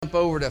jump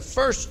over to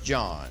 1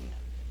 John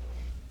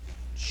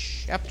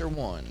chapter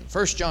 1.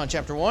 1 John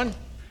chapter 1.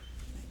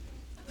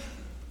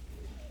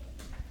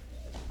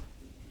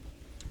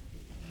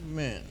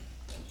 Amen.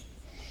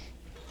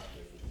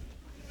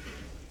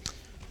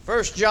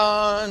 1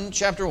 John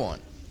chapter 1.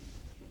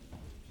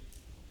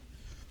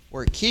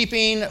 We're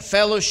keeping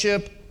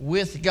fellowship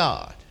with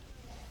God.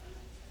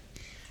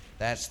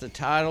 That's the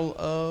title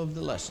of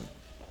the lesson.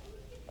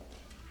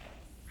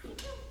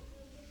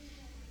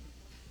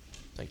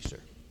 Thank you, sir.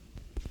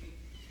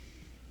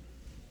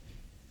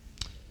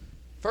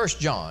 1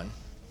 John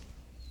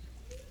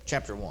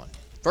chapter 1.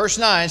 Verse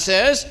 9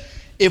 says,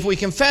 if we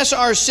confess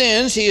our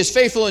sins, He is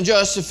faithful and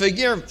just to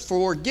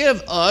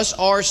forgive us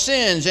our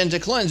sins and to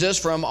cleanse us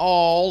from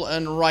all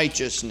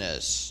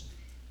unrighteousness.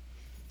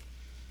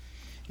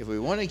 If we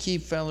want to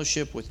keep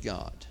fellowship with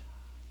God,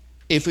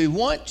 if we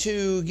want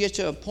to get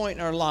to a point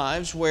in our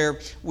lives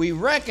where we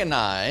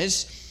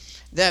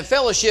recognize that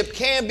fellowship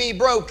can be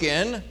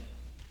broken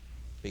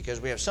because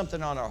we have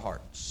something on our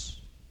hearts,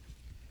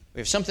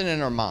 we have something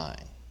in our mind,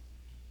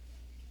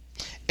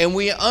 and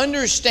we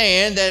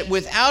understand that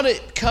without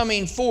it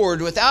coming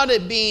forward, without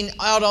it being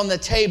out on the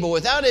table,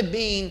 without it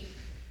being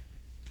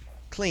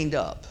cleaned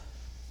up,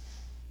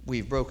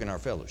 we've broken our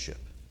fellowship.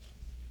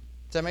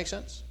 Does that make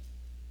sense?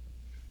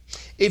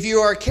 If you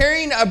are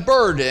carrying a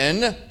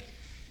burden,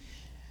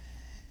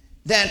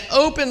 that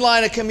open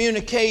line of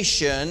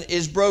communication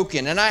is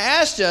broken. And I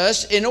asked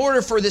us, in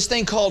order for this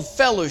thing called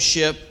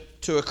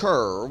fellowship to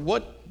occur,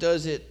 what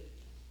does it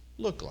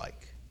look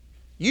like?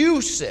 You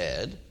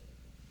said,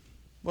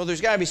 well,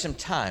 there's got to be some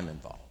time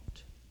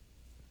involved.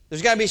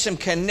 There's got to be some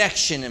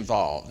connection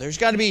involved. There's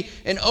got to be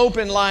an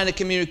open line of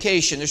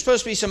communication. There's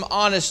supposed to be some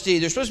honesty.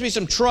 There's supposed to be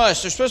some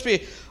trust. There's supposed to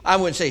be, I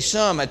wouldn't say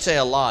some, I'd say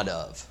a lot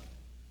of.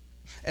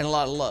 And a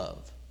lot of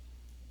love.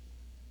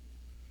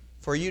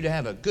 For you to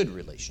have a good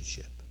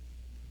relationship.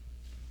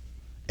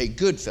 A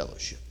good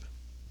fellowship.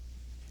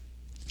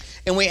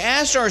 And we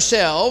asked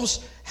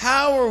ourselves,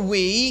 how are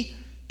we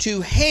to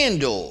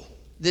handle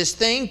this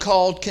thing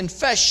called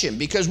confession?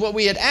 Because what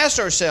we had asked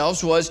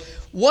ourselves was,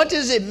 what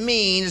does it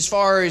mean as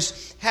far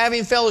as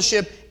having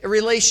fellowship, a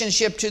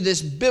relationship to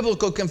this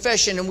biblical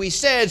confession? And we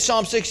said,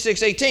 Psalm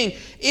 66:18,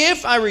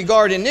 if I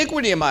regard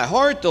iniquity in my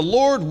heart, the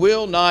Lord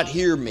will not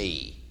hear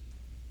me.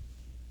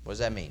 What does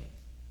that mean?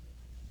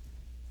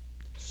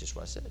 It's just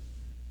what I said.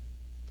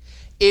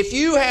 If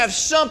you have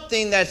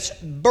something that's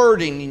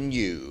burdening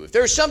you, if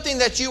there's something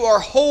that you are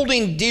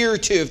holding dear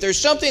to, if there's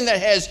something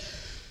that has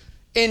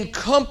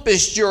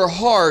encompassed your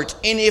heart,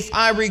 and if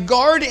I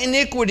regard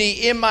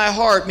iniquity in my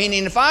heart,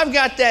 meaning if I've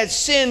got that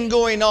sin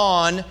going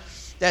on,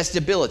 that's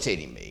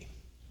debilitating me,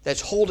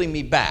 that's holding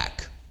me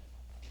back.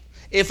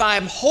 If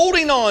I'm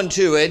holding on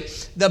to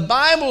it, the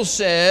Bible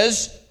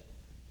says,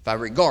 if I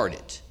regard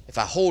it, if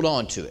I hold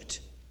on to it,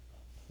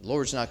 the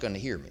Lord's not going to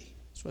hear me.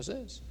 That's what it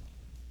says.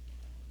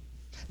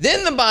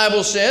 Then the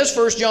Bible says,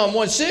 1 John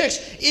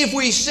 1:6, if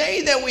we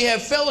say that we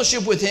have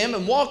fellowship with Him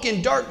and walk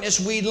in darkness,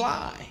 we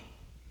lie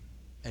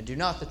and do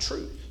not the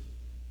truth.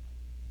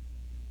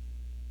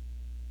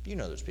 You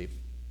know those people.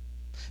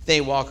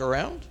 They walk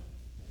around.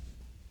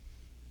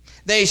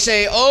 They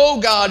say, oh,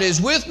 God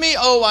is with me.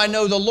 Oh, I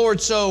know the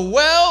Lord so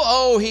well.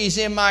 Oh, He's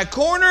in my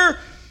corner.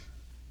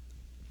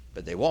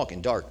 But they walk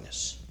in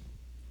darkness.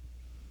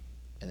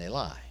 And they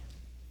lie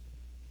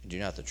and do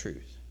not the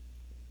truth.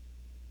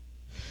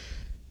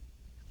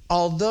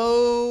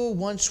 Although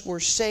once we're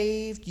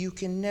saved, you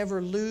can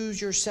never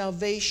lose your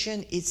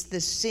salvation. It's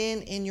the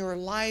sin in your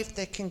life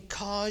that can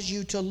cause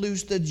you to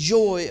lose the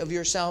joy of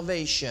your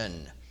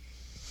salvation.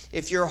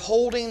 If you're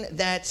holding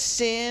that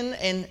sin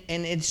and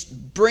it's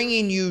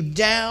bringing you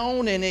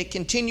down and it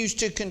continues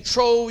to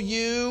control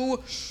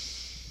you,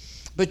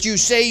 but you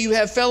say you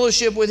have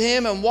fellowship with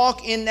Him and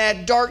walk in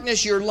that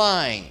darkness, you're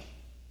lying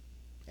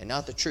and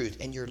not the truth,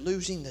 and you're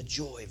losing the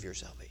joy of your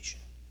salvation.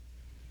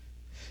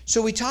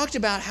 So we talked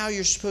about how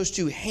you're supposed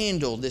to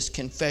handle this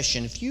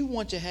confession if you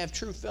want to have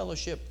true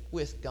fellowship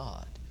with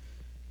God.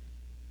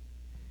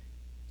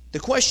 The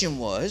question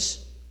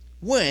was,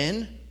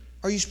 when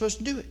are you supposed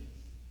to do it?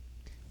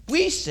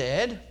 We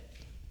said,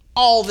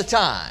 all the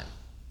time.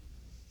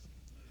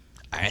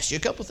 I asked you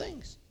a couple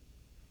things.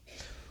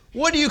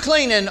 What are you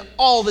cleaning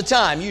all the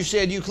time? You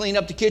said you clean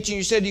up the kitchen.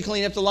 You said you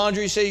clean up the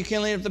laundry. You said you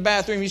clean up the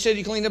bathroom. You said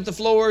you clean up the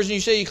floors. And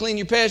you said you clean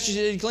your pets. You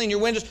said you clean your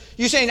windows.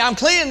 You're saying, I'm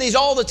cleaning these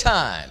all the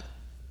time.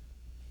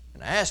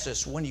 And I asked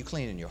us, when are you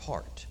cleaning your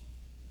heart?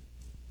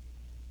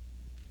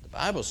 The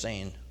Bible's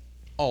saying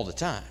all the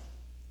time.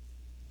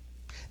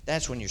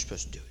 That's when you're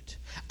supposed to do it.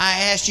 I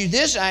asked you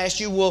this. I asked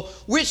you, well,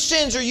 which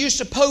sins are you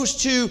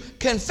supposed to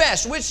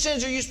confess? Which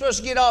sins are you supposed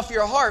to get off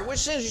your heart? Which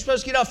sins are you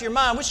supposed to get off your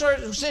mind? Which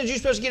sins are you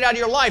supposed to get out of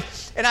your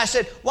life? And I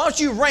said, why don't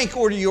you rank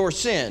order your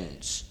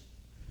sins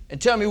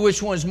and tell me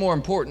which one's more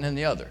important than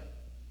the other?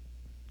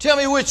 Tell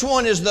me which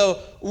one is the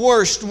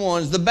worst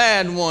ones, the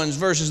bad ones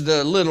versus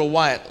the little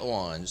white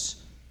ones.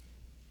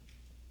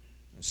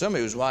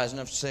 Somebody was wise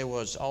enough to say, well,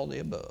 it's all the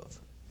above.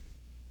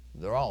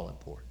 They're all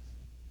important.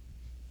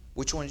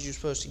 Which one are you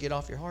supposed to get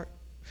off your heart?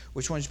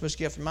 Which ones are you supposed to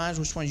get off your minds?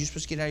 Which ones are you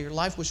supposed to get out of your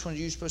life? Which ones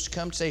are you supposed to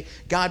come and say,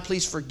 God,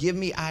 please forgive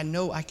me. I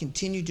know I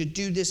continue to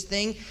do this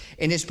thing.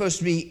 And it's supposed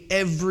to be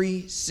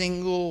every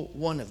single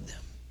one of them.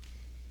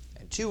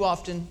 And too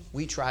often,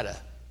 we try to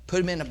put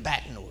them in a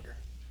batting order.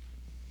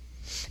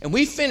 And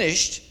we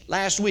finished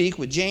last week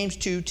with James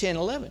 2, 10,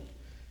 11.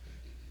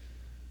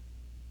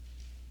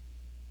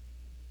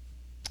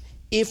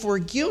 If we're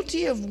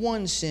guilty of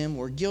one sin,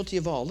 we're guilty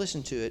of all.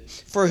 Listen to it.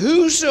 For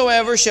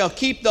whosoever shall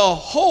keep the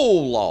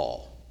whole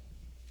law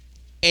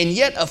and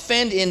yet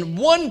offend in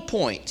one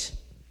point,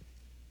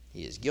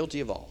 he is guilty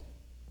of all.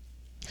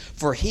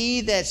 For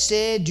he that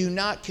said, do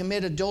not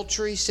commit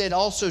adultery, said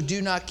also,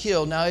 do not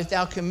kill. Now if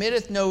thou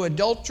committeth no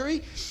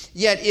adultery,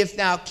 yet if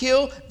thou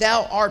kill,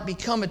 thou art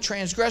become a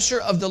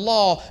transgressor of the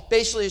law.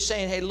 Basically it's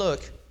saying, hey,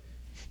 look,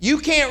 you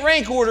can't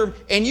rank order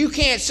and you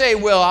can't say,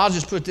 well, I'll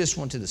just put this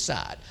one to the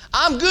side.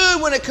 I'm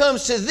good when it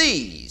comes to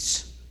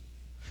these.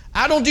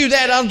 I don't do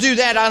that, I don't do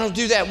that, I don't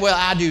do that. Well,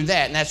 I do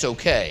that, and that's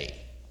okay.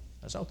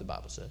 That's not what the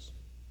Bible says.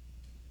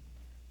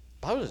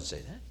 The Bible doesn't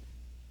say that.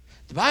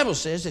 The Bible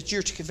says that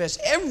you're to confess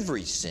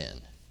every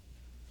sin.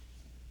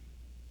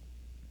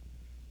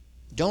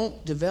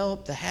 Don't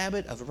develop the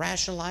habit of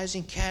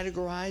rationalizing,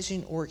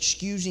 categorizing, or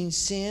excusing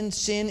sin.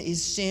 Sin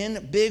is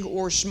sin, big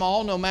or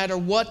small, no matter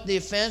what the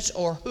offense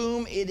or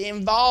whom it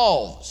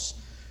involves.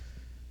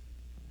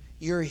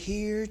 You're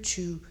here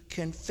to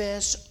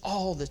confess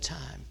all the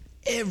time,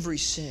 every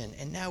sin.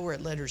 And now we're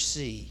at letter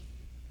C.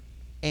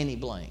 Any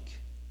blank,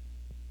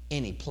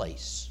 any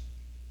place.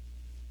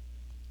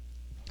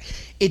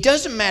 It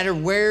doesn't matter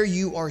where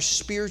you are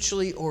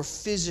spiritually or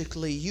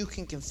physically. You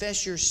can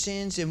confess your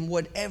sins in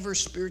whatever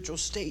spiritual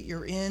state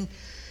you're in.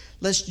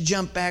 Let's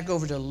jump back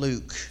over to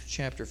Luke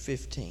chapter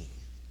 15.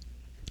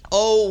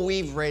 Oh,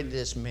 we've read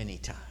this many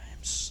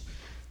times.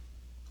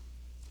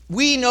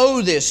 We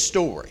know this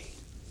story.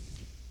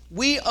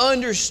 We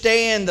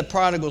understand the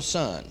prodigal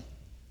son.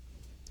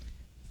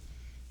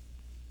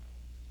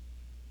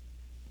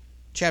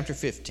 Chapter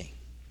 15,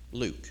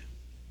 Luke,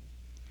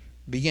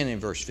 beginning in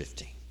verse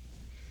 15.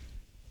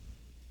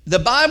 The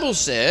Bible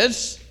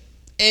says,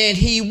 and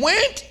he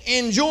went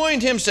and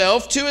joined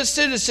himself to a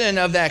citizen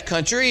of that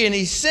country, and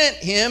he sent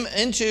him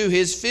into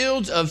his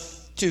fields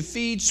to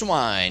feed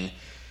swine.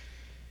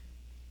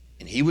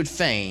 And he would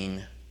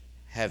fain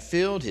have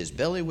filled his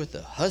belly with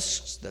the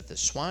husks that the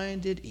swine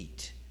did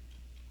eat.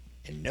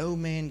 And no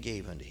man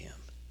gave unto him.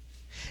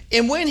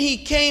 And when he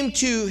came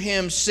to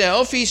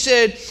himself, he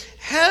said,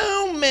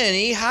 how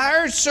many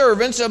hired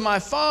servants of my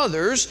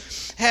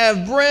father's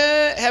have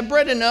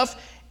bread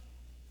enough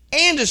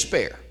and to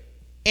spare,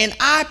 and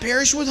I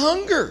perish with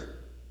hunger?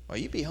 Well,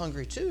 you'd be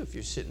hungry too if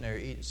you're sitting there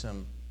eating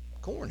some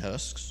corn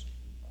husks.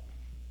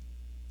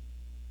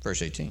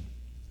 Verse 18.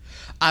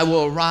 I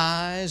will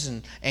arise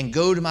and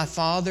go to my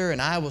father,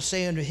 and I will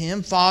say unto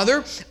him,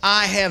 Father,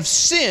 I have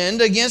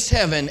sinned against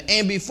heaven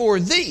and before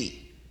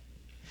thee,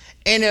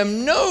 and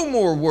am no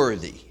more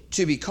worthy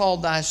to be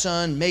called thy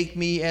son. Make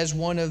me as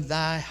one of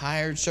thy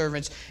hired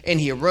servants. And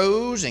he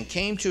arose and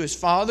came to his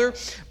father.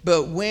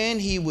 But when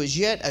he was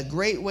yet a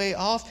great way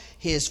off,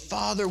 his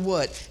father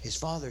what? His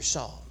father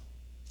saw him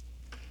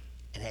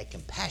and had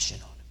compassion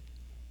on him.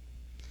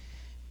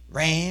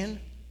 Ran,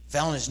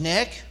 fell on his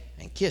neck,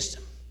 and kissed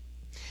him.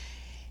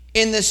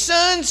 And the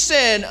son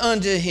said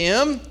unto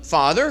him,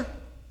 Father,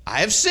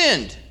 I have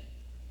sinned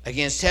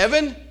against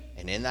heaven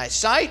and in thy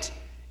sight,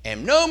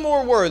 am no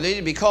more worthy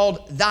to be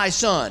called thy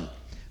son.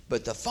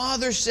 But the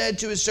father said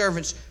to his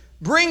servants,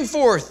 bring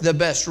forth the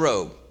best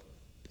robe,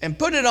 and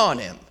put it on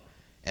him,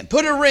 and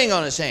put a ring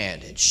on his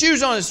hand, and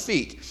shoes on his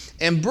feet,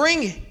 and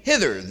bring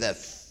hither the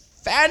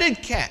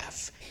fatted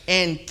calf,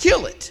 and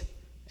kill it,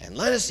 and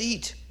let us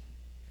eat,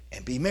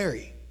 and be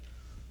merry.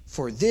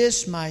 For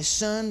this my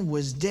son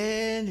was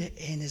dead,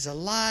 and is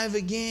alive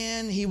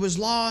again. He was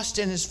lost,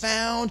 and is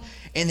found.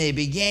 And they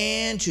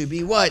began to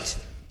be what?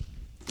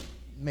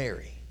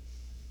 Merry.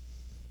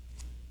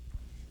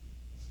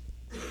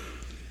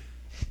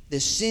 The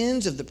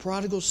sins of the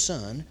prodigal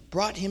son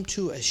brought him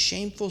to a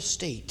shameful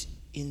state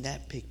in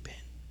that pig pen.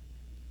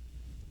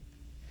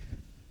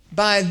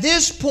 By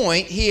this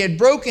point, he had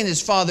broken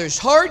his father's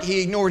heart, he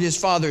ignored his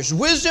father's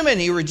wisdom, and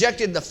he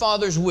rejected the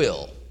father's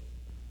will.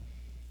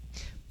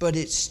 But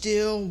it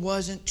still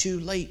wasn't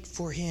too late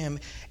for him.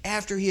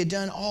 After he had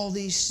done all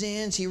these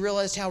sins, he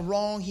realized how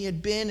wrong he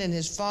had been, and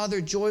his father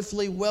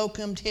joyfully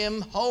welcomed him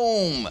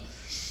home.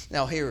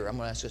 Now here, I'm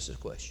going to ask us a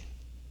question.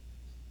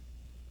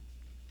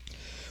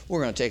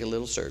 We're going to take a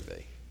little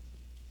survey.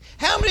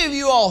 How many of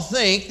you all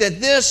think that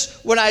this,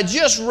 what I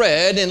just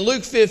read in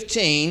Luke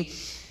 15,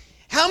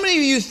 how many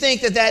of you think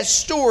that that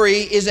story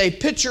is a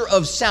picture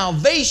of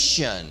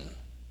salvation?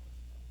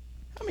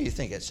 How many of you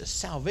think it's a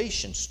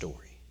salvation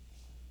story?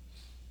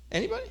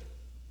 Anybody?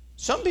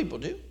 Some people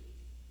do.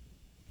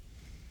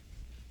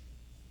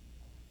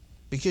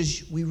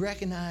 Because we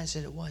recognize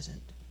that it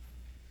wasn't.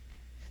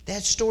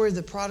 That story of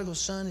the prodigal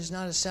son is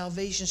not a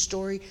salvation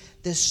story.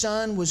 The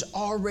son was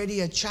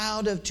already a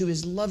child to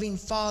his loving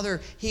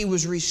father. He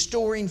was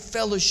restoring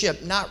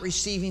fellowship, not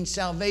receiving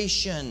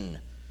salvation.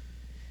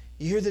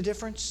 You hear the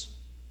difference?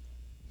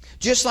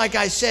 Just like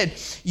I said,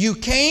 you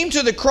came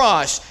to the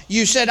cross.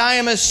 You said, I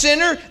am a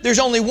sinner. There's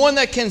only one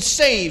that can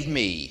save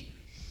me.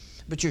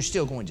 But you're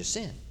still going to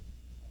sin.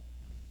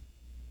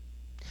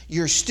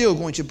 You're still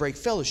going to break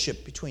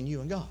fellowship between you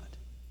and God.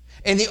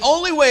 And the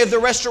only way of the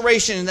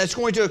restoration that's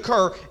going to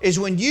occur is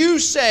when you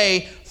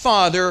say,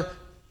 Father,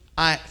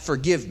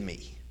 forgive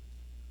me.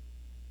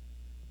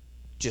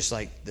 Just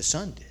like the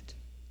Son did.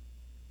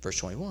 Verse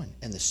 21,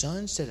 and the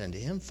Son said unto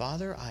him,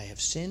 Father, I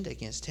have sinned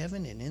against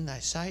heaven and in thy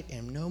sight, and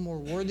am no more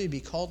worthy to be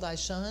called thy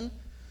son.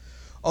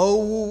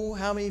 Oh,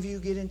 how many of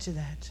you get into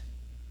that?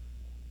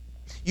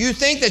 You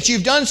think that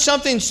you've done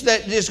something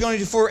that is going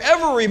to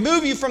forever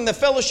remove you from the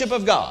fellowship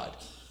of God.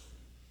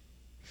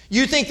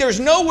 You think there's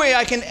no way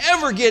I can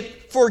ever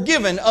get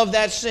forgiven of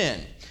that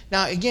sin.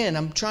 Now, again,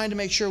 I'm trying to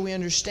make sure we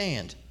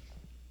understand.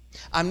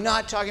 I'm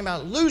not talking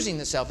about losing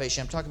the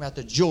salvation. I'm talking about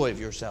the joy of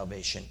your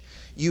salvation.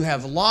 You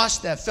have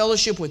lost that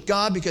fellowship with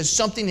God because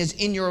something is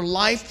in your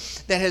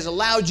life that has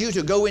allowed you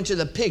to go into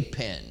the pig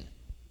pen.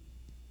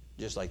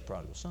 Just like the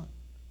prodigal son.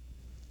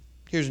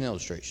 Here's an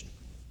illustration.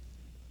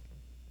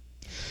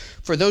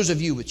 For those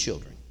of you with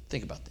children,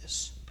 think about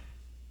this.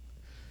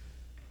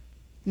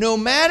 No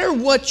matter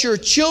what your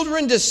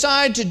children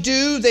decide to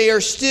do, they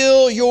are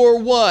still your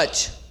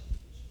what?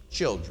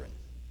 Children.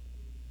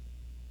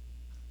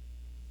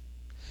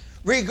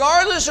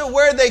 Regardless of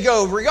where they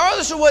go,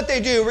 regardless of what they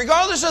do,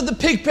 regardless of the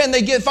pig pen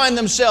they find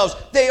themselves,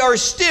 they are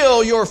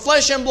still your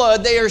flesh and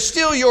blood. They are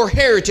still your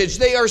heritage.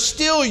 They are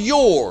still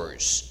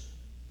yours.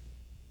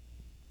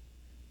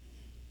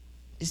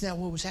 Isn't that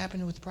what was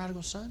happening with the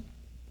prodigal son?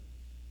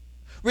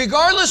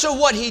 Regardless of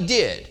what he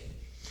did,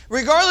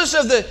 regardless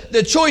of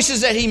the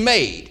choices that he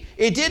made,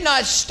 it did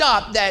not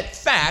stop that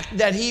fact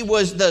that he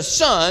was the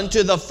son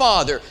to the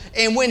Father.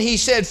 And when he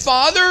said,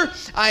 Father,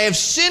 I have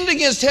sinned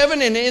against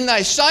heaven and in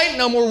thy sight,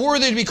 no more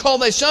worthy to be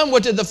called thy son,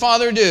 what did the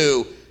Father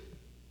do?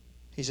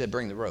 He said,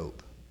 bring the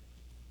robe.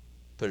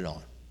 Put it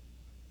on.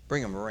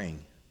 Bring him a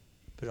ring.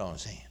 Put it on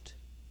his hand.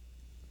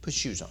 Put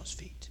shoes on his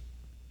feet.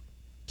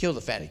 Kill the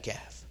fatted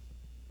calf.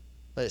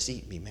 Let us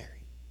eat and be merry.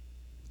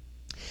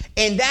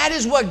 And that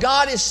is what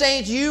God is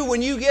saying to you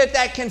when you get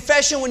that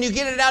confession, when you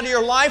get it out of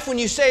your life, when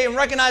you say and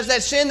recognize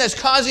that sin that's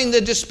causing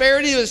the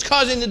disparity, that's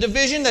causing the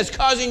division, that's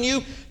causing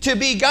you to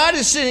be. God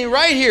is sitting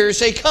right here and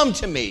say, come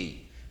to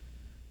me.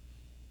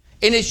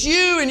 And it's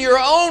you in your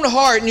own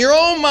heart and your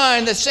own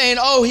mind that's saying,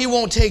 oh, he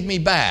won't take me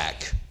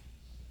back.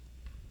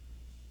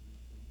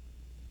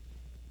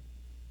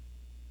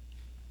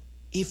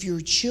 If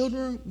your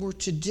children were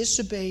to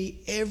disobey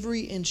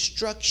every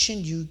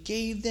instruction you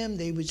gave them,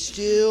 they would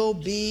still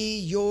be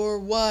your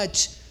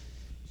what?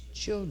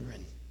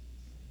 Children.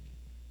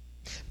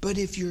 But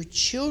if your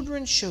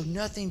children showed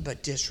nothing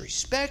but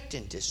disrespect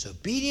and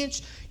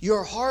disobedience,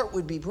 your heart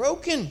would be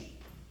broken.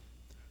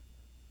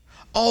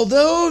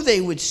 Although they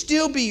would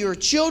still be your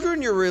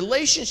children, your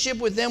relationship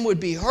with them would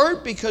be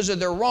hurt because of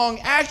their wrong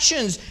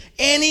actions.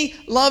 Any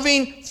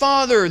loving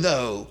father,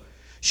 though,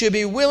 should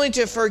be willing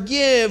to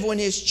forgive when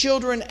his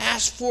children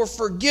ask for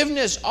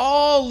forgiveness.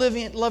 All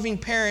loving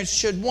parents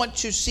should want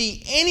to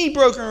see any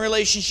broken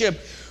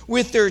relationship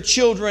with their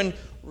children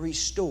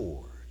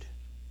restored.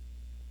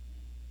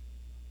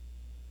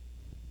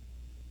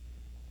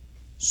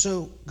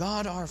 So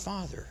God our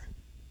Father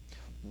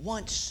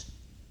wants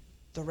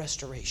the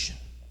restoration,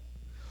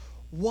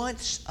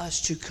 wants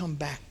us to come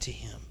back to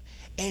him.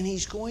 And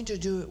he's going to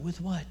do it with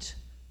what?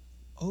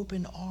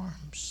 Open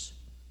arms.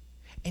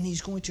 And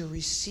he's going to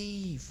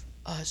receive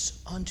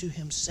us unto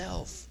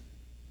himself.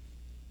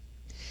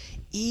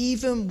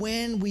 Even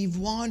when we've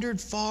wandered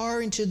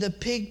far into the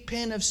pig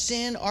pen of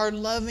sin, our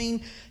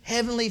loving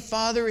Heavenly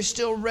Father is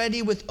still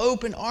ready with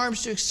open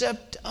arms to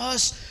accept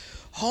us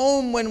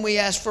home when we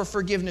ask for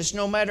forgiveness.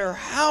 No matter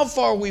how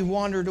far we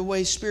wandered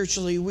away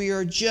spiritually, we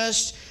are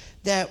just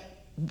that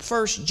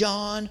 1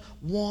 John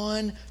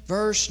 1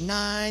 verse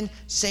 9.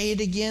 Say it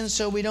again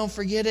so we don't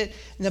forget it.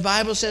 And the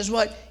Bible says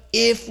what?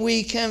 If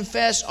we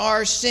confess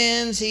our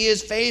sins, he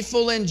is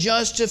faithful and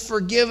just to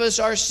forgive us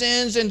our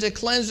sins and to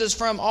cleanse us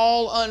from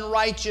all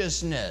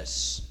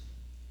unrighteousness.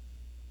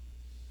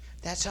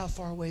 That's how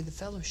far away the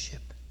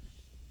fellowship.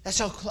 That's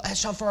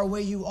how far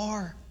away you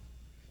are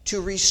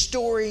to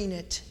restoring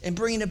it and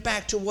bringing it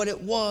back to what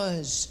it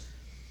was.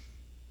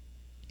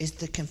 Is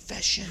the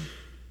confession.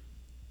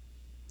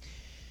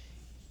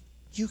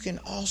 You can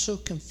also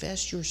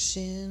confess your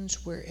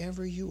sins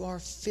wherever you are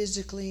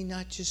physically,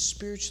 not just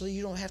spiritually.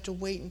 You don't have to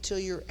wait until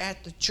you're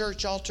at the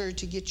church altar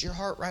to get your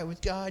heart right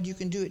with God. You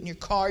can do it in your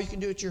car. You can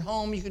do it at your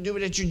home. You can do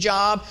it at your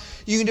job.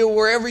 You can do it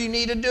wherever you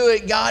need to do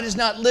it. God is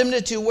not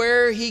limited to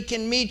where he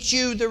can meet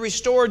you. The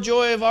restored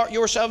joy of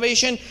your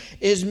salvation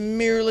is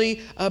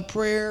merely a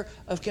prayer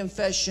of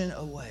confession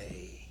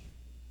away.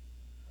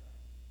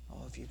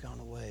 Oh, if you've gone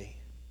away.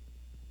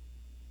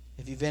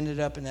 If you've ended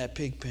up in that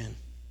pig pen.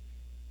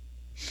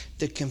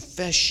 The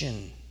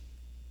confession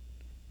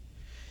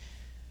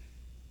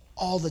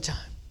all the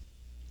time,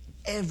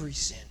 every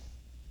sin,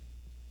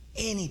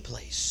 any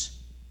place,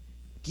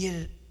 get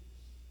it,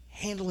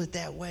 handle it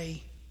that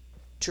way,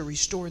 to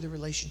restore the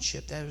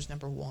relationship. That was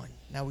number one.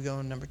 Now we go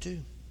on number two.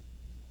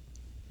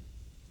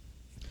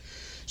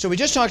 So we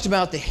just talked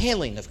about the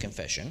handling of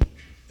confession.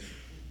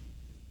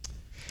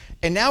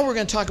 And now we're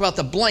going to talk about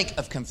the blank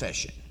of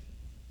confession.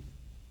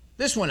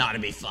 This one ought to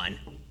be fun.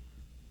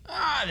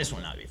 This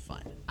one ought to be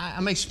fun.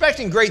 I'm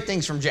expecting great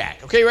things from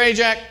Jack. Okay, ready,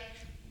 Jack?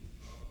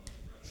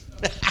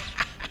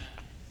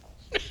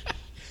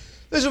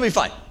 This will be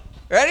fun.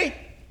 Ready?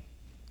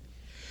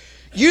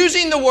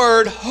 Using the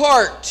word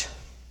heart.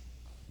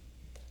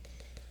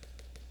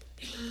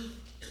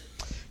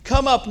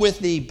 Come up with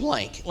the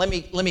blank. Let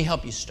me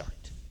help you start.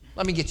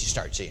 Let me get you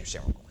started so you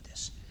understand where I'm going with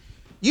this.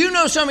 You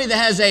know somebody that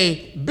has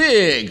a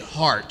big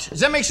heart.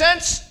 Does that make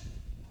sense?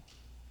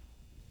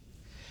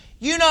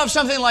 You know of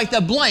something like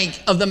the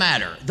blank of the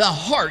matter, the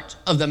heart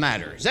of the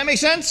matter. Does that make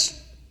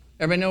sense?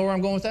 Everybody know where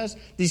I'm going with this?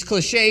 These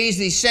cliches,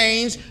 these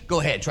sayings. Go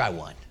ahead, try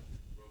one.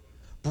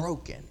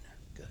 Broken.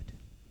 Good.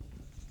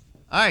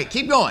 All right,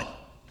 keep going.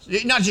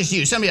 Not just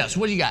you, somebody else.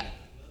 What do you got?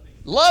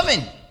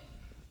 Loving.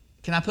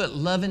 Can I put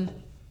loving?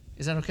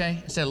 Is that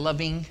okay? Instead of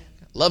loving.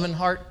 Loving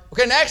heart.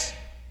 Okay, next.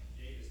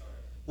 Gave his heart.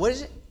 What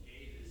is it?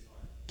 Gave his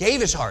heart.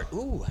 Gave his heart.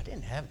 Ooh, I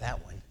didn't have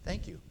that one.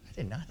 Thank you. I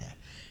did not have.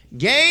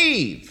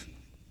 Gave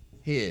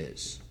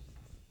his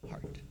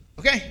heart.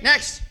 Okay,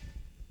 next.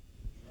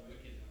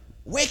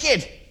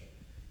 Wicked.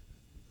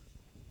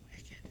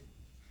 Wicked.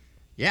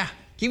 Yeah,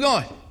 keep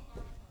going.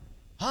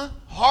 Huh?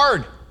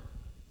 Hard.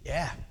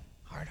 Yeah,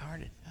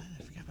 hard-hearted.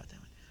 I forgot about that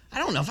one. I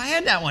don't know if I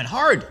had that one.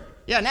 Hard.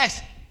 Yeah,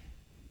 next.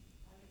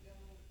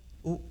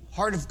 Ooh,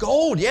 heart of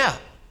gold. Yeah,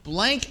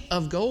 blank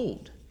of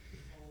gold.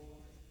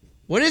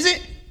 What is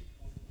it?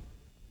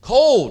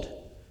 Cold.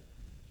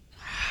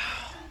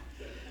 Wow.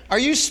 Are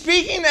you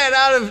speaking that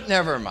out of...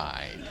 Never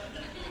mind.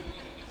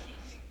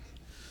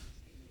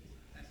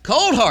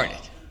 Cold-hearted.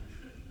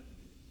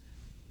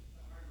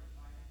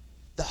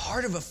 The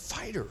heart of a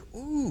fighter.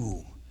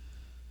 Ooh.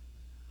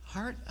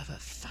 Heart of a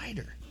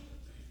fighter.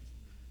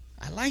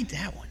 I like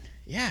that one.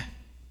 Yeah.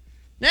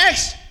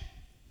 Next.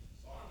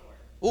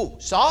 Ooh,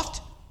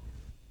 soft.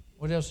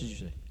 What else did you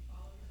say?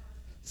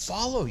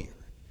 Follow your.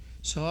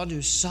 So I'll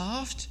do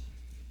soft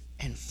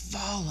and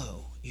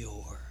follow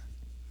your.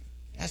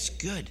 That's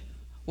good.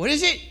 What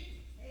is it?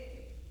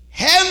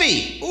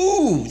 Heavy.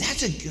 Ooh,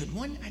 that's a good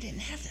one. I didn't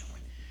have that one.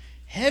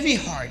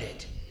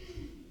 Heavy-hearted.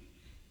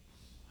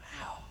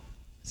 Wow,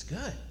 that's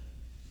good.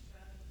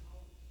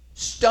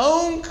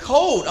 Stone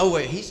cold. Oh,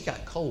 wait, he's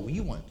got cold.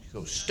 You want to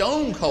go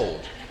stone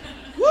cold.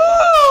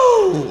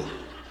 Woo!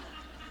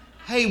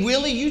 Hey,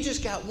 Willie, you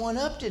just got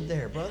one-upped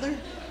there, brother.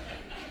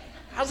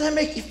 How does that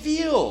make you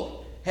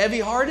feel?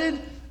 Heavy-hearted?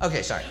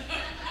 Okay, sorry.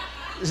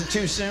 Is it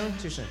too soon?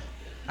 Too soon.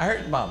 I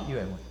heard, Bob, you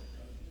had one.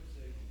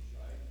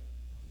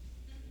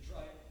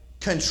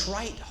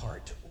 Contrite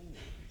heart. Ooh,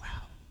 wow.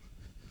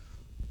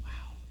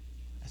 Wow.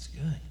 That's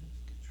good.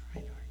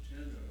 Contrite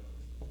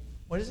heart.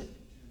 What is it?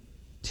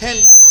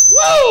 Tender.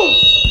 Woo!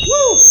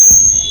 Woo!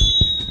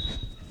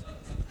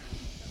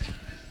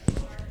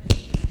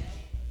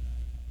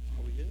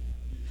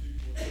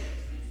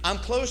 I'm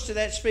close to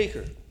that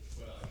speaker.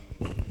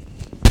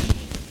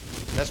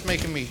 That's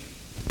making me.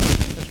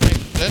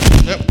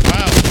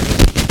 Wow.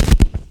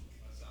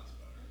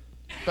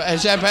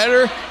 Is that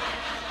better?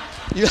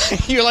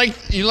 You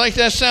like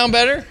that sound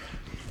better?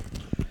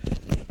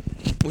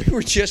 We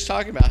were just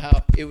talking about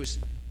how it was.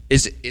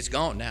 It's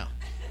gone now.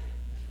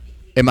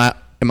 Am I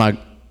on?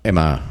 I'm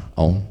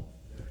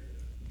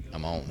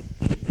on.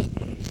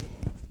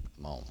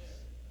 I'm on.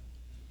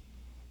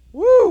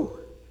 Woo!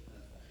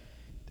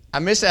 I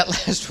missed that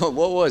last one.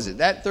 What was it?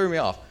 That threw me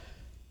off.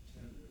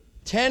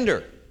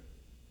 Tender.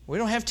 We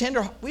don't have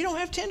tender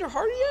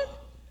hearted yet?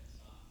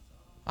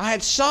 I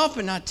had soft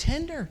but not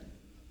tender.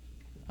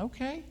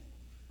 Okay.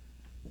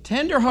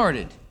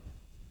 Tender-hearted.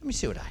 Let me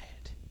see what I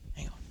had.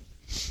 Hang on.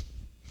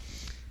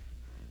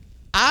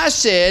 I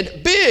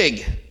said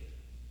big.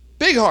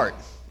 Big heart.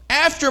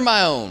 After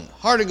my own.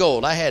 Heart of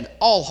gold. I had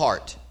all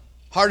heart.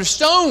 Heart of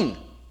stone.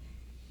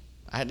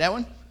 I had that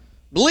one.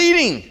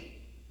 Bleeding.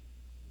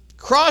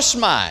 Cross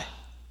my.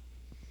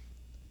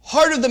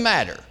 Heart of the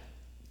matter.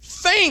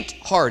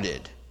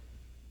 Faint-hearted.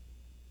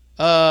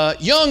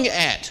 Young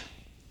at.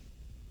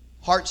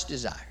 Heart's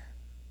desire.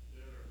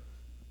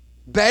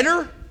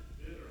 Better?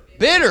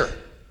 Bitter.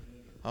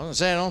 I was going to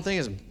say, I don't think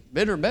it's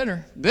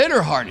better.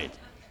 Bitter-hearted.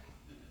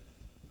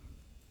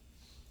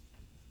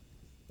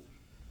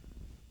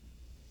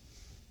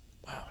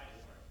 Wow.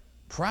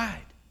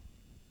 Pride.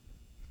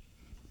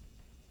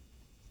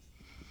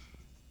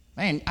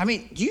 Man, I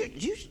mean, do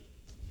you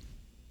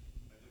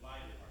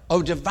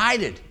Oh,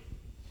 divided.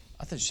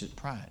 I thought you said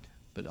pride,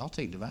 but I'll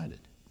take divided.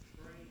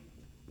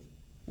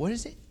 What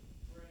is it?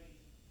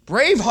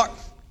 Brave heart.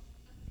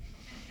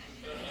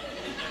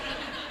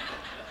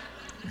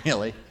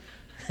 Really?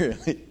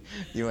 Really?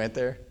 You went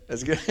there?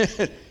 That's good.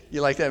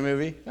 You like that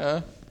movie?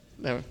 Huh?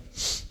 No.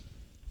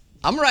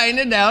 I'm writing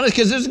it down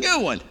because it's a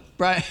good one.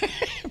 Right?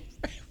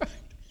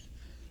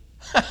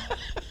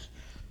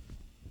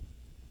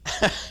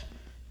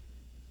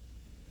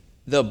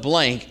 The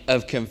blank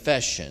of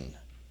confession.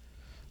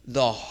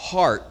 the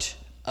heart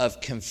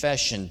of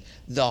confession,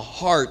 the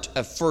heart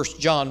of 1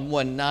 John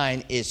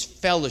 1:9 is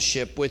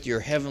fellowship with your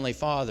Heavenly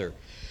Father.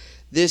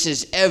 This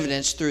is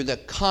evidenced through the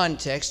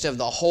context of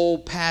the whole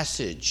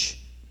passage.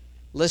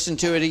 Listen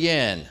to it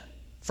again.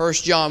 1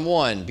 John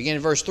 1, beginning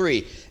of verse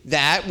 3.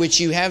 That which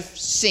you have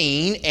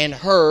seen and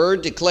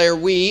heard declare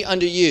we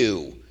unto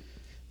you,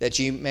 that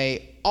you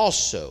may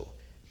also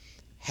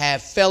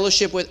have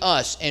fellowship with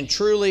us. And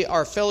truly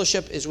our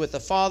fellowship is with the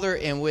Father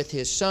and with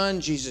His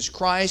Son, Jesus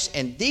Christ.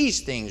 And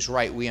these things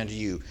write we unto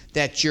you,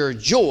 that your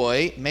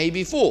joy may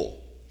be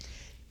full.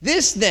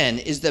 This then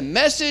is the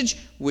message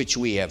which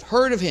we have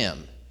heard of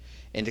Him,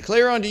 and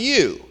declare unto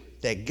you,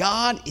 that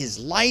God is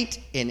light,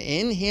 and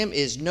in Him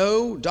is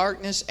no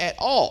darkness at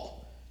all.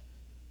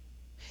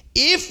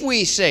 If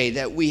we say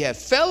that we have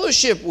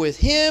fellowship with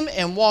Him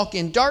and walk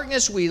in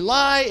darkness, we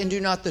lie and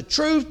do not the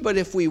truth. But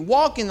if we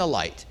walk in the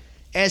light,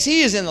 as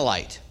He is in the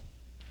light,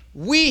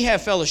 we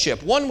have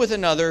fellowship one with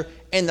another,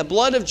 and the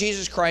blood of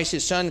Jesus Christ,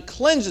 His Son,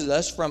 cleanses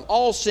us from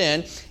all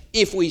sin.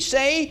 If we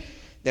say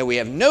that we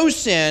have no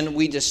sin,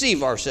 we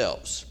deceive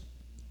ourselves,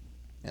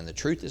 and the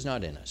truth is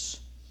not in us.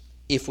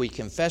 If we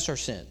confess our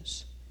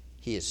sins,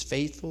 He is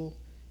faithful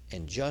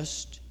and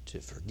just to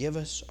forgive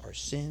us our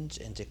sins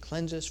and to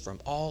cleanse us from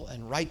all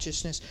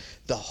unrighteousness.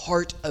 The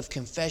heart of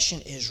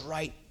confession is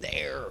right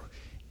there.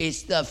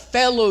 It's the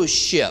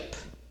fellowship.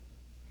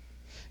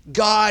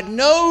 God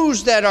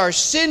knows that our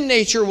sin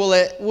nature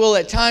will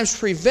at times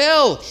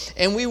prevail,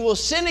 and we will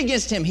sin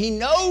against Him. He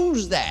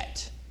knows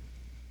that.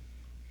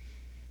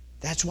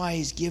 That's why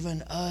He's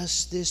given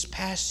us this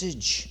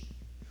passage.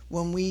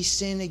 When we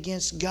sin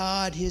against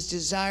God, His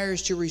desire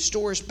is to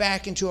restore us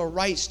back into a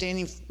right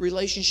standing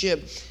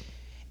relationship.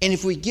 And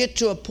if we get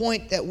to a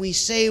point that we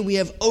say we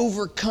have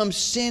overcome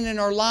sin in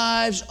our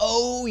lives,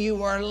 oh,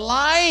 you are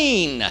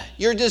lying.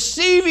 You're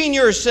deceiving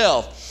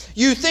yourself.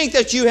 You think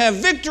that you have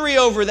victory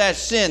over that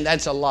sin.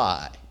 That's a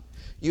lie.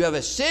 You have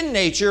a sin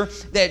nature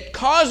that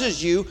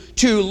causes you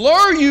to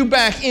lure you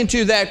back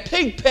into that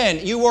pig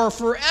pen. You are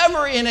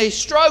forever in a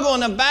struggle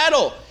and a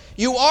battle.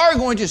 You are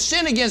going to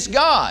sin against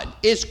God.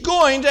 It's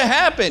going to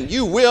happen.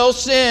 You will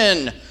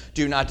sin.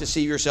 Do not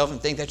deceive yourself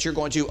and think that you're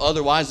going to.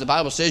 Otherwise, the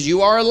Bible says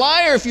you are a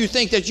liar if you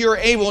think that you're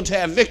able to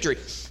have victory.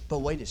 But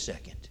wait a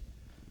second.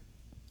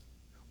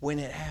 When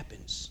it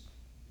happens,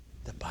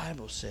 the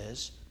Bible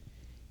says,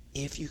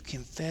 if you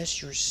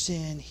confess your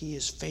sin, He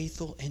is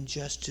faithful and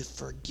just to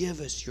forgive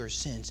us your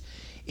sins.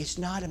 It's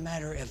not a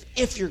matter of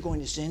if you're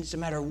going to sin. It's a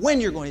matter of when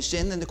you're going to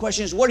sin. Then the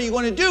question is, what are you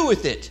going to do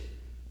with it?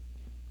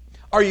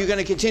 Are you going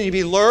to continue to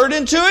be lured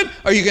into it?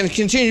 Are you going to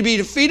continue to be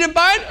defeated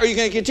by it? Are you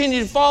going to continue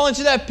to fall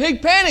into that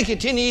pig pen and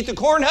continue to eat the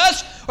corn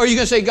husk? Or are you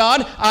going to say,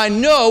 God, I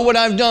know what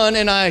I've done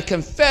and I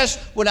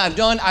confess what I've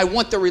done. I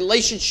want the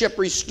relationship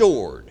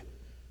restored.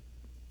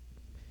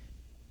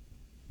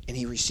 And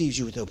He receives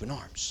you with open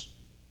arms.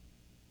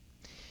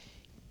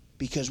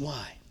 Because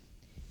why?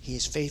 He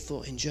is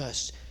faithful and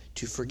just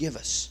to forgive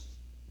us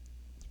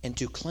and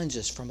to cleanse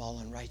us from all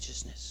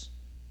unrighteousness.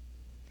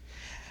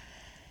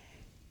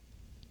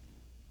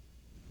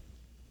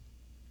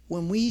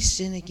 When we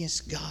sin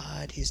against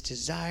God, His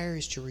desire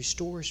is to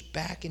restore us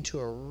back into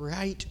a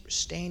right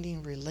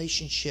standing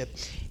relationship.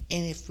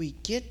 And if we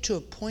get to a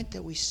point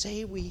that we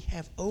say we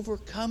have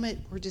overcome it,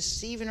 we're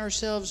deceiving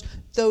ourselves.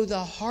 Though the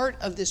heart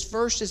of this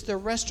verse is the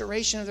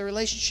restoration of the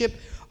relationship,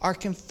 our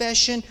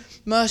confession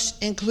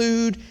must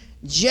include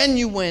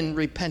genuine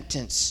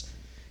repentance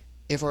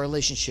if our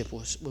relationship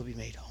will be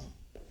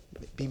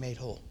made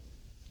whole.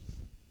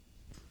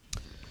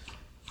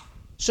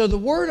 So the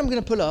word I'm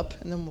going to put up,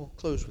 and then we'll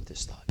close with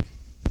this thought.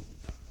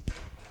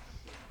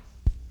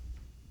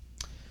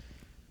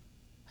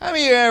 How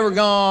many of you have ever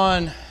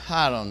gone,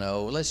 I don't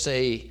know, let's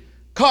say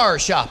car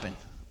shopping?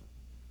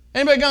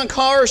 Anybody gone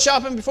car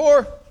shopping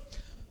before?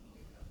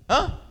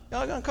 Huh?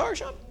 Y'all gone car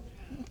shopping?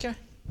 Okay.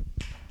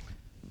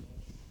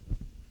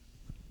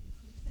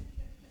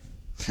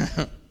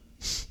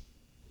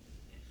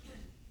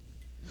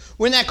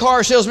 When that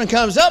car salesman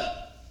comes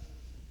up,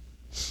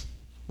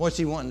 what's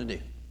he wanting to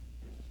do?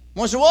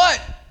 Wants to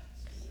what?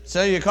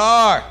 Sell you a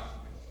car.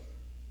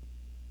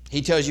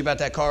 He tells you about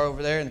that car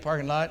over there in the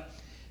parking lot.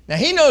 Now,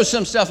 he knows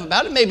some stuff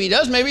about it. Maybe he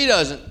does, maybe he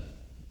doesn't.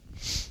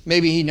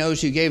 Maybe he knows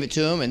who gave it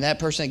to him, and that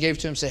person that gave it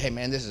to him said, hey,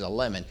 man, this is a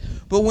lemon.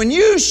 But when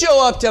you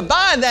show up to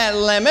buy that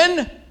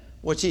lemon,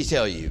 what's he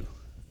tell you?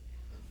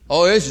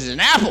 Oh, this is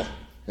an apple.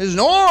 This is an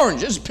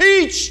orange. This is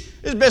peach.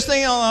 This is the best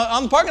thing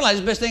on the parking lot. This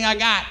is the best thing I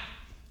got.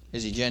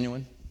 Is he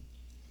genuine?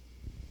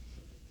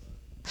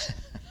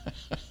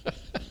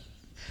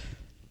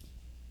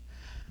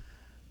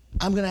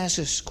 I'm going to ask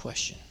this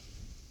question.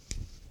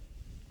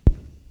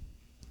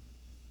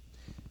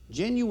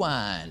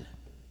 Genuine.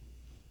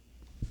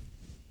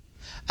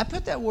 I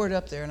put that word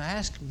up there and I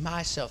asked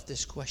myself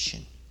this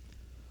question.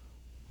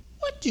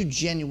 What do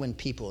genuine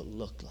people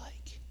look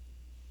like?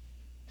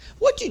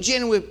 What do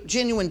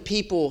genuine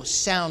people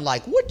sound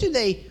like? What do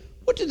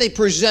they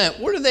present?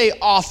 What do they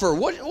offer?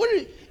 What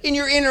in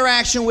your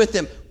interaction with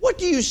them? What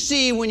do you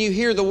see when you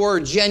hear the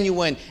word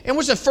genuine? And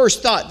what's the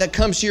first thought that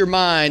comes to your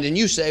mind? And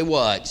you say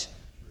what?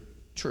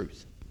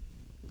 Truth.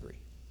 Agree.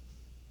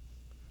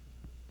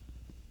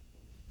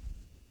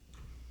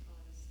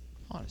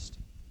 Honesty.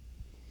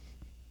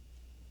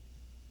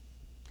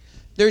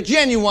 They're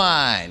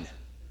genuine.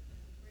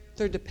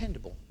 They're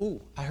dependable.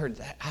 Ooh, I heard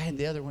that. I had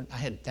the other one. I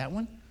had that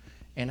one,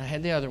 and I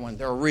had the other one.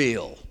 They're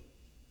real.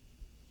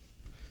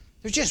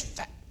 They're just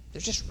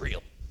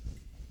real.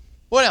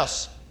 What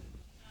else?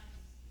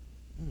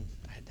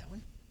 I had that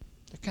one.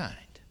 They're kind.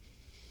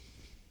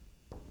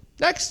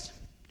 Next.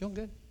 Doing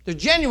good. They're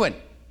genuine.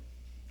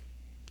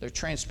 They're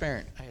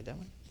transparent. I had that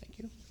one. Thank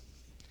you.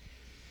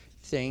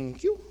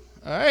 Thank you.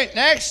 All right,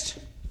 next.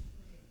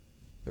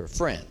 They're a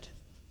friend.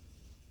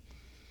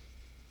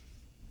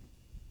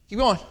 Keep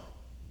going.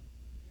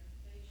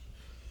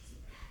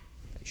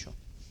 Facial.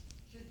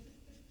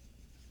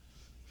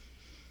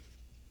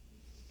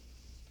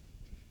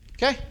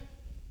 Okay?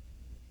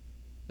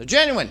 They're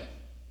genuine.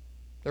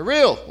 They're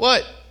real.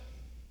 What?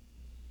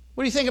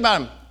 What do you think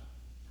about them?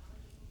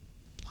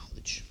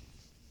 Knowledge.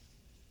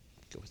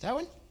 Go with that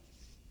one.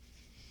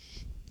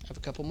 I have a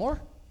couple more.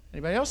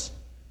 Anybody else?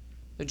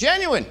 They're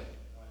genuine.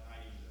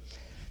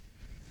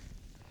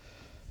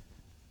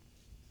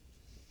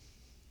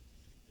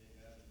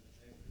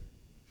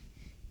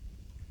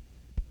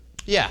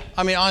 Yeah,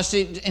 I mean,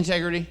 honesty,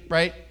 integrity,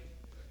 right?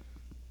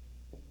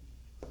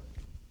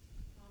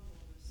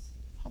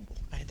 Humble.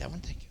 I had that one,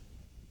 thank you.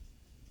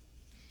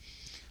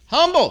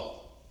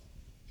 Humble.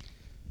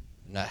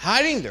 They're not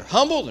hiding, they're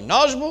humble, they're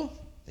knowledgeable,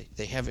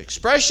 they have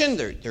expression,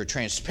 they're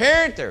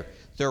transparent, they're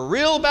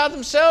real about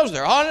themselves,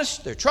 they're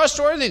honest, they're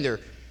trustworthy,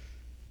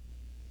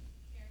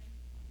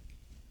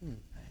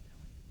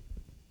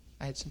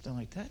 I had something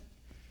like that.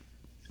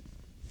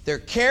 They're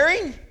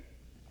caring.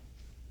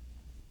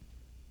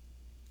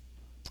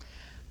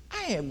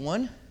 I had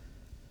one.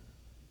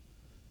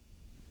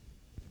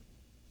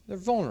 They're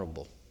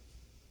vulnerable.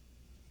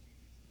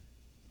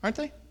 Aren't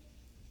they?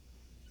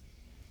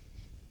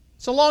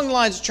 It's along the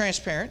lines of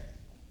transparent.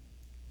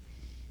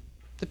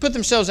 They put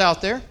themselves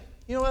out there.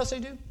 You know what else they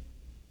do?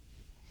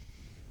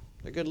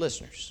 They're good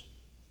listeners.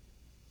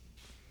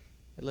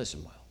 They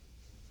listen well.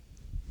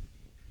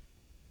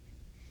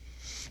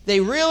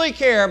 They really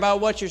care about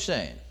what you're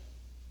saying.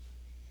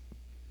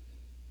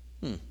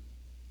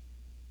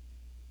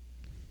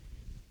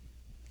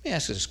 Let me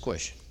ask this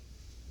question.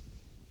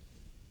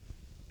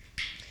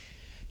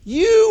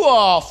 You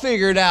all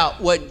figured out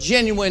what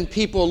genuine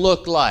people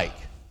look like.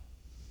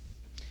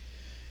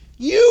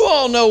 You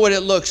all know what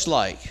it looks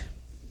like.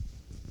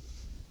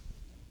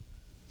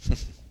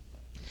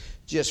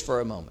 Just for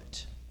a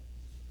moment.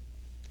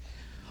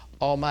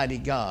 Almighty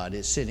God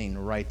is sitting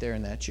right there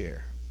in that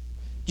chair.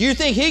 Do you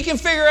think He can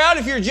figure out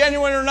if you're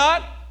genuine or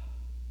not?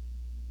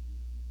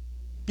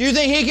 Do you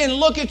think He can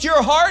look at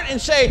your heart and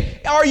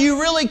say, are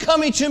you really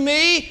coming to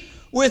me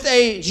with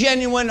a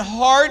genuine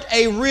heart,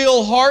 a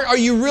real heart? Are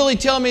you really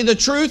telling me the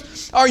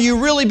truth? Are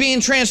you really being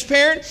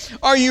transparent?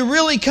 Are you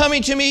really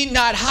coming to me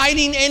not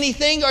hiding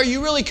anything? Are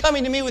you really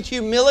coming to me with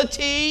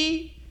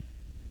humility?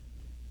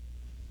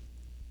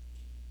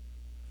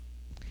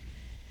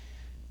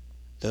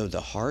 Though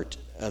the heart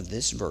of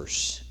this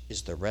verse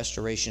is the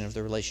restoration of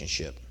the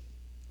relationship,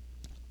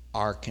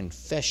 our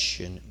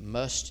confession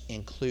must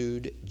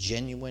include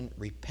genuine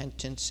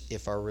repentance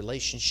if our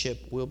relationship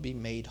will be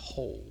made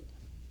whole.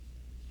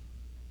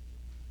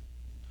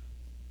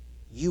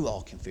 You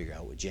all can figure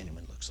out what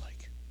genuine looks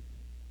like.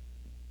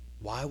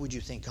 Why would you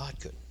think God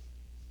couldn't?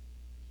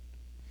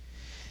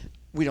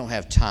 We don't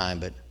have time,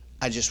 but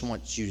I just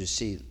want you to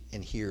see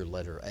and hear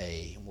letter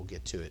A, and we'll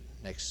get to it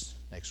next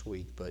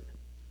week. But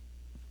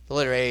the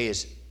letter A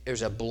is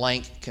there's a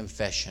blank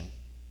confession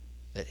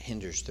that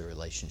hinders the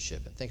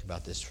relationship. And think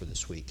about this for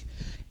this week.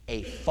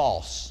 A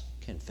false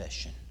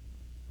confession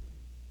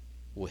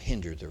will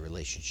hinder the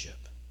relationship.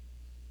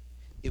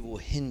 It will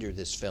hinder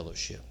this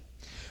fellowship.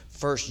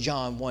 1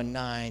 John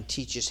 1:9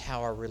 teaches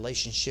how our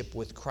relationship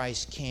with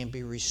Christ can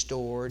be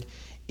restored.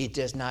 It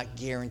does not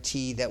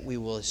guarantee that we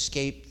will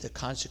escape the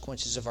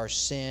consequences of our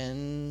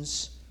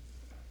sins.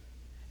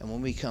 And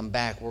when we come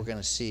back, we're going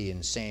to see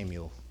in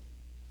Samuel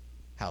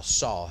how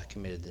Saul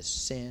committed this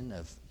sin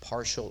of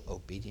partial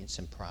obedience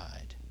and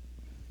pride.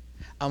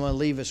 I'm going to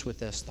leave us with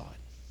this thought.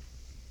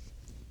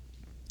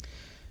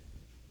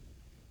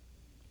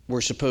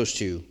 We're supposed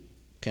to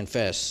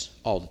confess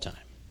all the time.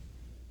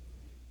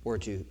 We're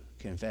to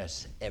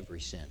confess every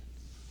sin.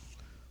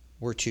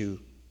 We're to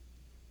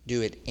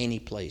do it any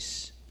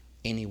place,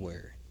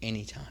 anywhere,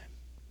 anytime.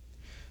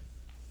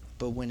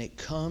 But when it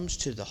comes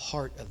to the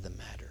heart of the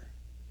matter,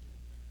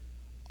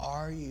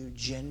 are you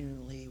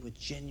genuinely, with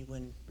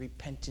genuine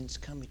repentance,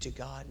 coming to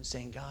God and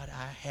saying, God,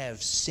 I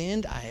have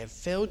sinned, I have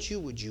failed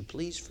you, would you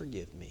please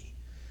forgive me?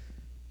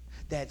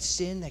 that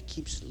sin that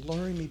keeps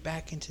luring me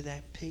back into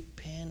that pig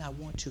pen. I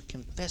want to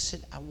confess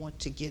it. I want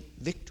to get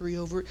victory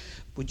over it.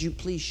 Would you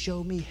please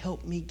show me,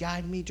 help me,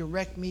 guide me,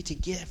 direct me to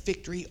get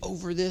victory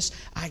over this?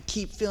 I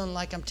keep feeling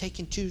like I'm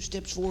taking 2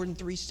 steps forward and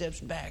 3 steps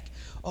back.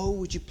 Oh,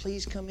 would you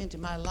please come into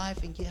my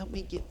life and help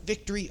me get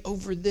victory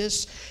over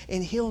this?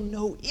 And He'll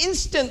know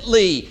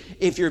instantly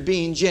if you're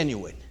being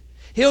genuine.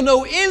 He'll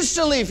know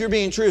instantly if you're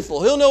being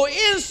truthful. He'll know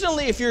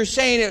instantly if you're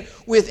saying it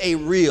with a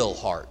real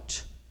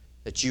heart,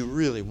 that you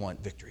really want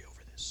victory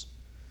over this.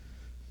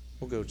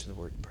 We'll go to the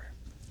Word in prayer.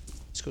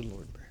 Let's go to the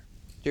Lord in prayer.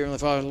 Dear Heavenly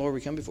Father, Lord,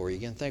 we come before you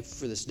again. Thankful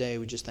for this day.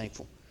 We're just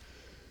thankful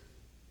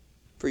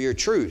for your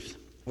truth.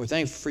 We're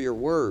thankful for your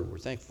word. We're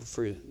thankful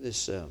for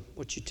this,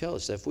 what you tell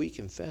us, that if we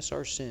confess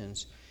our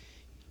sins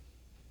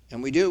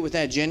and we do it with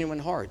that genuine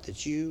heart,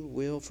 that you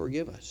will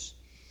forgive us.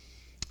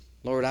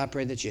 Lord, I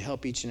pray that you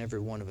help each and every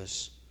one of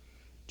us.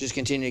 Just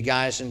continue to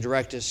guide us and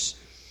direct us.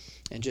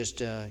 And just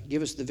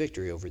give us the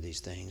victory over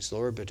these things,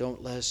 Lord. But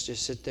don't let us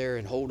just sit there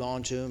and hold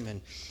on to them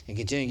and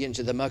continue to get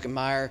into the muck and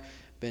mire.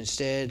 But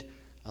instead,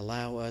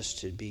 allow us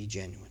to be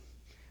genuine.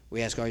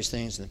 We ask all these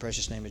things in the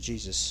precious name of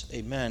Jesus.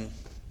 Amen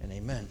and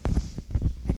amen.